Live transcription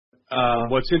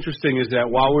What's interesting is that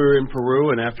while we were in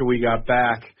Peru and after we got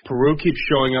back, Peru keeps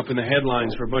showing up in the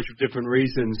headlines for a bunch of different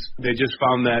reasons. They just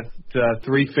found that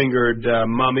three-fingered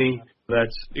mummy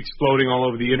that's exploding all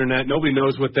over the internet. Nobody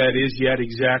knows what that is yet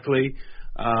exactly.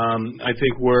 I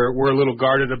think we're a little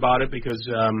guarded about it because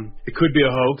it could be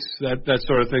a hoax. That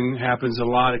sort of thing happens a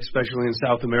lot, especially in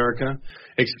South America,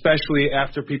 especially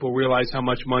after people realize how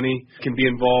much money can be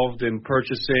involved in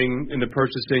the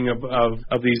purchasing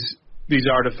of these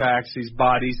artifacts, these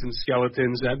bodies and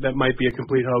skeletons. That might be a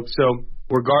complete hoax. So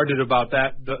we're guarded about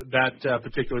that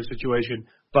particular situation.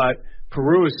 But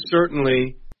Peru is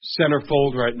certainly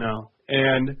centerfold right now.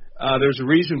 And there's a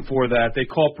reason for that. They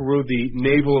call Peru the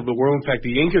navel of the world. In fact,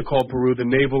 the Inca called Peru the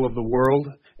navel of the world.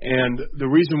 And the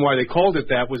reason why they called it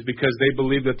that was because they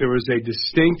believed that there was a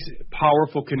distinct,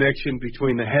 powerful connection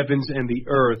between the heavens and the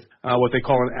earth, what they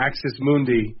call an axis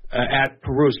mundi, at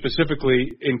Peru,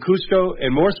 specifically in Cusco, and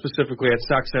more specifically at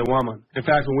Sacsayhuaman. In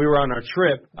fact, when we were on our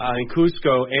trip in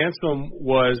Cusco, Anselm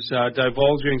was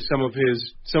divulging some of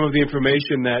the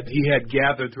information that he had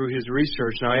gathered through his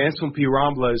research. Now, Anselm P.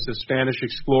 Rambla is a Spanish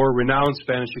explorer, renowned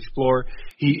Spanish explorer.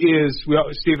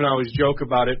 Steve and I always joke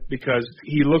about it because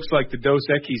he looks like the Dos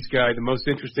Equis guy, the most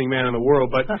interesting man in the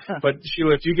world. But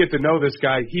Sheila, if you get to know this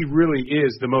guy, he really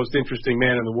is the most interesting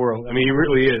man in the world. I mean, he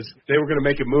really is. They were going to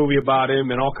make a movie about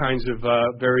him and all kinds of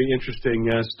very interesting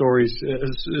stories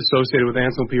associated with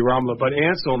Anselm P. Rambla. But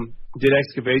Anselm did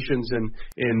excavations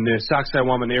in the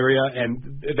Sacsayhuaman area,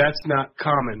 and that's not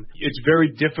common. It's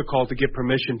very difficult to get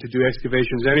permission to do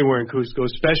excavations anywhere in Cusco,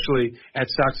 especially at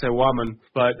Sacsayhuaman.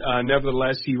 But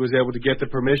nevertheless, he was able to get the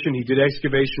permission. He did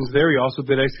excavations there. He also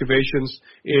did excavations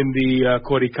in the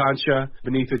Coricancha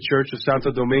beneath the Church of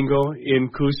Santo Domingo in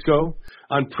Cusco.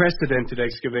 Unprecedented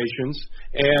excavations,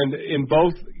 and in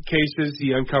both cases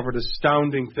he uncovered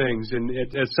astounding things. And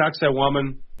at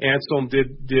Sacsayhuaman, Anselm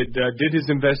did his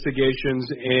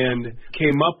investigations and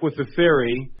came up with the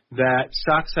theory that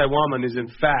Sacsayhuaman is in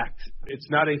fact, it's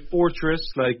not a fortress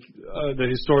like the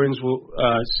historians will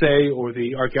say or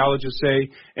the archaeologists say,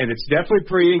 and it's definitely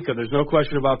pre-Inca, there's no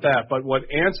question about that. But what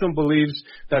Anselm believes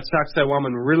that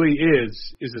Sacsayhuaman really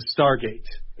is a stargate.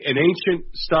 An ancient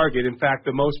stargate, in fact,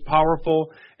 the most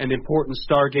powerful and important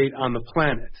stargate on the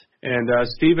planet. And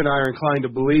Steve and I are inclined to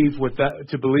believe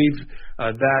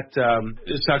that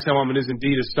Sacsayhuaman is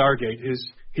indeed a stargate.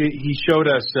 He showed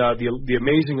us the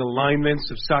amazing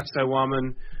alignments of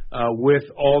Sacsayhuaman with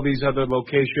all these other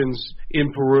locations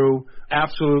in Peru.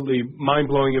 Absolutely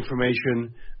mind-blowing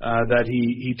information that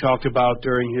he talked about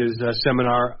during his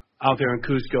seminar out there in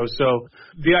Cusco. So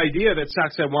the idea that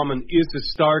Sacsayhuaman is a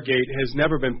stargate has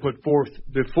never been put forth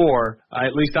before.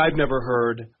 At least I've never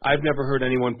heard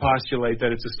anyone postulate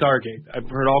that it's a stargate. I've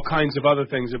heard all kinds of other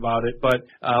things about it, but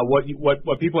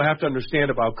what people have to understand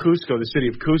about Cusco, the city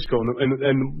of Cusco,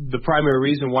 and the primary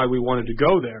reason why we wanted to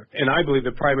go there, and I believe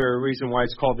the primary reason why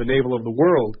it's called the navel of the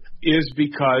world, is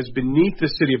because beneath the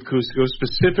city of Cusco,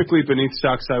 specifically beneath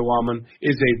Sacsayhuaman,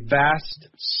 is a vast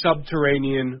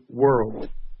subterranean world.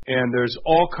 And there's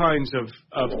all kinds of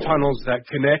tunnels that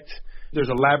connect. There's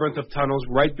a labyrinth of tunnels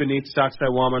right beneath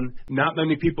Sacsayhuaman. Not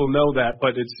many people know that,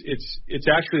 but it's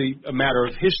actually a matter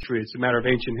of history. It's a matter of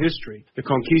ancient history. The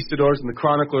conquistadors and the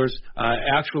chroniclers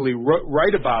actually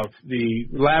write about the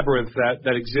labyrinth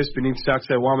that exists beneath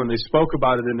Sacsayhuaman. They spoke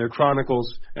about it in their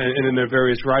chronicles and in their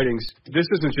various writings. This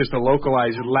isn't just a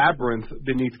localized labyrinth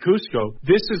beneath Cusco.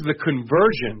 This is the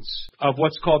convergence of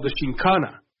what's called the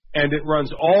Chincana. And it runs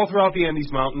all throughout the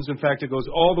Andes Mountains. In fact, it goes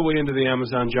all the way into the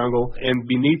Amazon jungle. And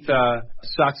beneath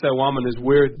Sacsayhuaman is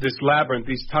where this labyrinth,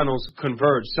 these tunnels,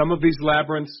 converge. Some of these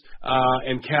labyrinths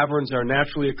and caverns are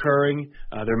naturally occurring.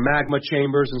 They're magma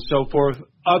chambers and so forth.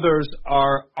 Others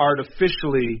are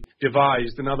artificially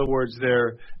devised. In other words,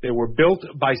 they were built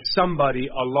by somebody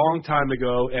a long time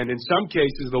ago. And in some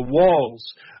cases, the walls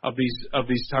of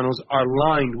these tunnels are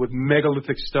lined with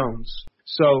megalithic stones.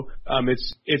 So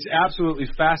it's absolutely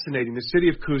fascinating. The city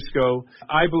of Cusco,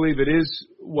 I believe it is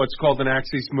what's called an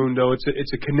axis mundo.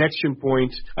 It's a connection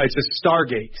point. It's a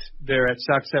stargate there at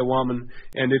Sacsayhuaman,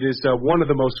 and it is one of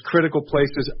the most critical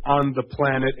places on the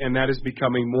planet, and that is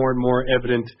becoming more and more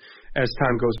evident as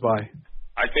time goes by.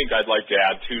 I think I'd like to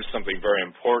add, too, something very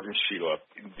important, Sheila.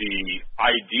 The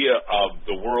idea of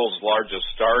the world's largest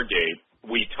stargate.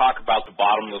 We talk about the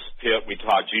bottomless pit.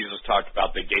 Jesus talked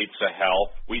about the gates of hell.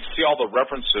 We see all the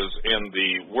references in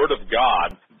the Word of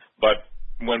God, but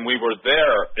when we were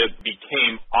there, it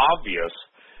became obvious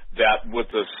that with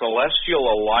the celestial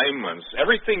alignments,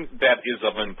 everything that is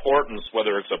of importance,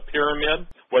 whether it's a pyramid,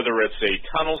 whether it's a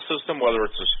tunnel system, whether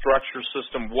it's a structure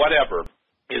system, whatever,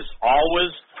 is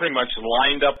always pretty much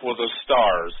lined up with the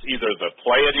stars, either the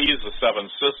Pleiades, the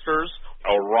Seven Sisters,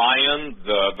 Orion,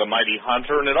 the Mighty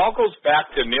Hunter, and it all goes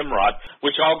back to Nimrod,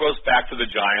 which all goes back to the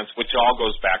giants, which all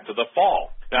goes back to the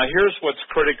fall. Now, here's what's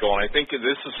critical, and I think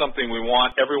this is something we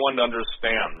want everyone to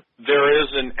understand. There is,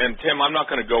 and Tim, I'm not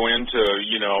going to go into,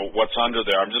 what's under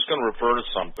there. I'm just going to refer to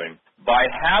something. By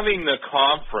having the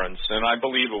conference, and I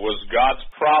believe it was God's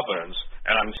providence,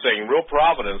 and I'm saying real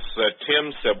providence, that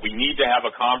Tim said we need to have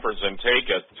a conference and take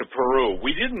it to Peru.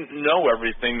 We didn't know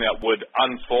everything that would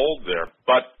unfold there,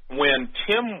 but when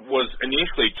Tim was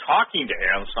initially talking to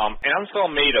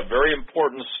Anselm made a very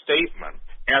important statement,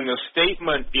 and the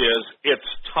statement is,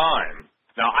 it's time.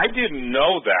 Now, I didn't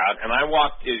know that, and I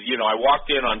walked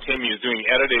in on Tim. He was doing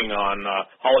editing on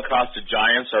Holocaust of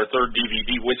Giants, our third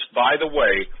DVD, which, by the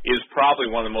way, is probably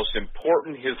one of the most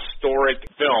important historic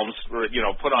films,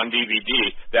 put on DVD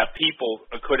that people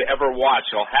could ever watch.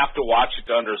 They'll have to watch it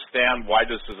to understand why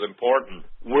this is important.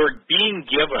 We're being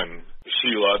given,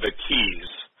 Sheila, the keys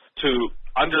to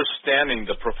understanding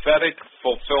the prophetic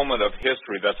fulfillment of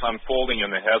history that's unfolding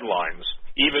in the headlines.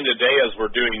 Even today, as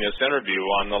we're doing this interview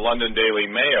on the London Daily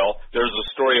Mail, there's a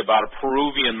story about a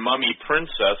Peruvian mummy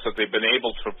princess that they've been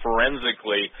able to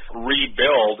forensically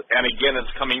rebuild, and again,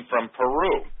 it's coming from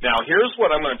Peru. Now, here's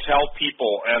what I'm going to tell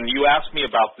people, and you asked me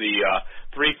about the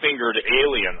three-fingered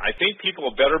alien. I think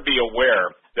people better be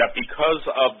aware that because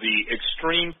of the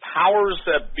extreme powers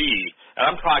that be, and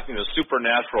I'm talking the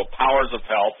supernatural powers of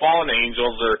hell, fallen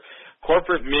angels, or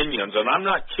corporate minions, and I'm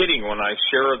not kidding when I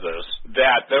share this,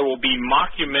 that there will be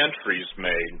mockumentaries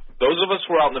made. Those of us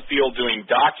who are out in the field doing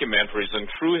documentaries and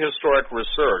true historic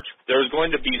research, there's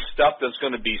going to be stuff that's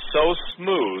going to be so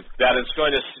smooth that it's going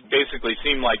to basically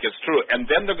seem like it's true. And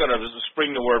then they're going to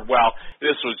spring the word, well,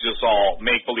 this was just all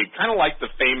make-believe, kind of like the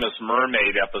famous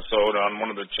mermaid episode on one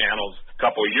of the channels a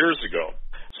couple of years ago.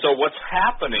 So what's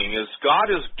happening is God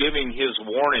is giving his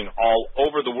warning all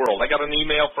over the world. I got an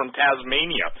email from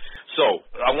Tasmania. So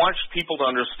I want people to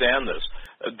understand this.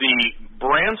 The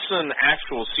Branson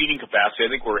actual seating capacity, I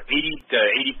think we're 80 to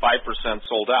 85%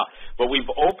 sold out. But we've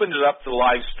opened it up to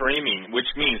live streaming,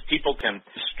 which means people can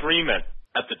stream it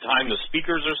at the time the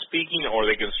speakers are speaking, or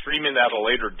they can stream it at a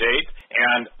later date.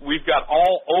 And we've got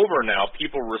all over now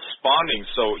people responding.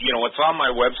 So, it's on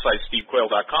my website,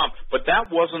 stevequayle.com, but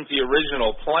that wasn't the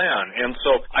original plan. And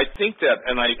so I think that,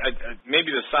 and I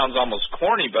maybe this sounds almost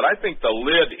corny, but I think the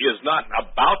lid is not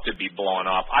about to be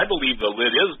blown off. I believe the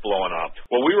lid is blowing off.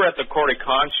 Well, we were at the Corte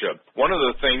Concha. One of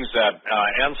the things that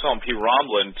Anselm P.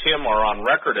 Rombla and Tim are on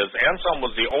record as Anselm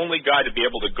was the only guy to be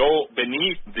able to go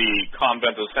beneath the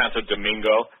Convent of Santo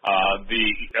Domingo, the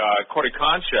Corte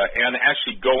Concha, and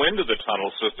actually go into the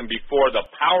tunnel system before the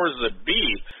powers that be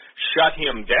shut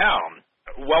him down.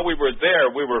 While we were there,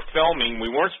 we were filming.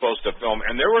 We weren't supposed to film,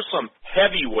 and there were some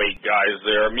heavyweight guys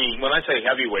there. I mean, when I say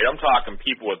heavyweight, I'm talking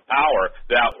people with power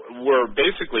that were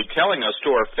basically telling us to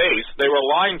our face, they were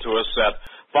lying to us that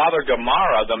Father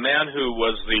Gamarra, the man who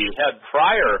was the head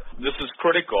prior, this is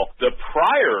critical, the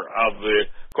prior of the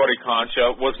Corte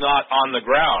Concha was not on the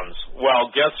grounds. Well,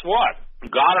 guess what?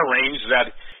 God arranged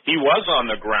that he was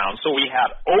on the ground, so we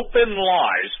had open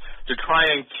lies to try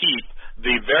and keep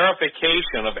the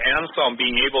verification of Anselm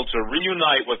being able to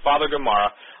reunite with Father Gamarra.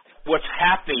 What's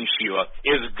happening, Sheila,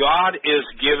 is God is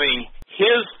giving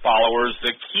his followers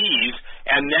the keys,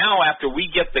 and now after we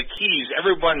get the keys,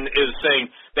 everyone is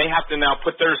saying they have to now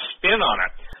put their spin on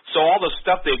it. So all the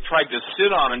stuff they've tried to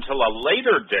sit on until a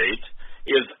later date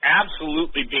is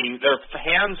absolutely their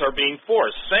hands are being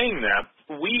forced, saying that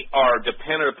we are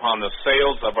dependent upon the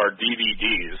sales of our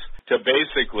DVDs to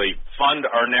basically fund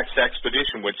our next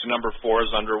expedition, which number 4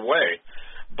 is underway.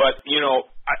 But,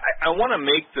 I want to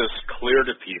make this clear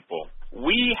to people.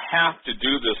 We have to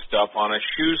do this stuff on a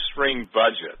shoestring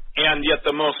budget. And yet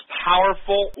the most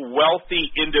powerful, wealthy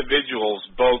individuals,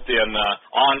 both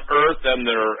on Earth and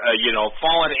their,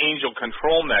 fallen angel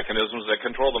control mechanisms that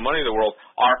control the money of the world,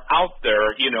 are out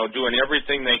there, doing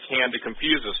everything they can to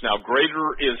confuse us. Now,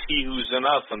 greater is he who's in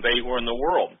us than they who are in the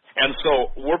world. And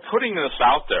so we're putting this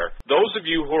out there. Those of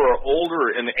you who are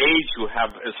older in age, who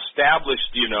have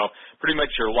established, pretty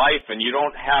much your life, and you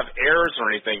don't have heirs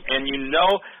or anything, and you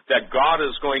know that God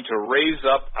is going to raise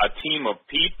up a team of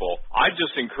people, I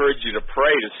just encourage you to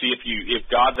pray to see if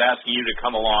God's asking you to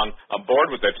come along aboard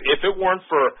with this. If it weren't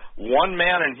for one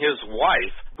man and his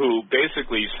wife who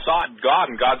basically sought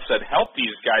God, and God said, help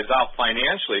these guys out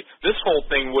financially, this whole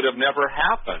thing would have never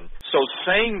happened. So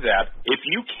saying that, if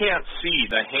you can't see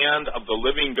the hand of the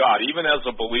living God, even as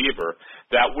a believer,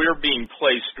 that we're being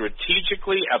placed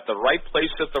strategically at the right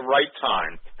place at the right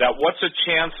time, that what's a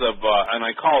chance of, and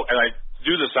I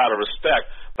do this out of respect,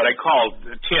 but I called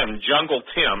Tim, Jungle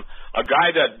Tim, a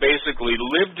guy that basically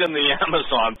lived in the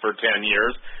Amazon for 10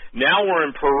 years. Now we're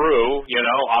in Peru,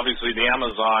 obviously the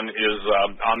Amazon is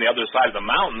on the other side of the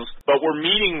mountains, but we're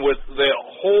meeting with the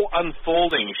whole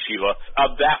unfolding, Sheila,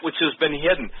 of that which has been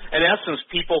hidden. In essence,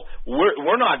 people,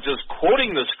 we're not just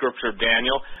quoting the scripture,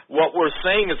 Daniel. What we're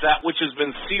saying is that which has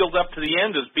been sealed up to the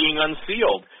end is being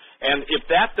unsealed. And if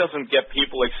that doesn't get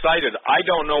people excited, I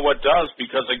don't know what does,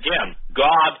 because, again,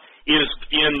 God is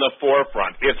in the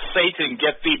forefront. It's Satan,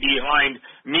 get thee behind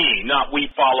me, not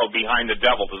we follow behind the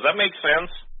devil. Does that make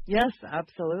sense? Yes,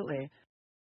 absolutely.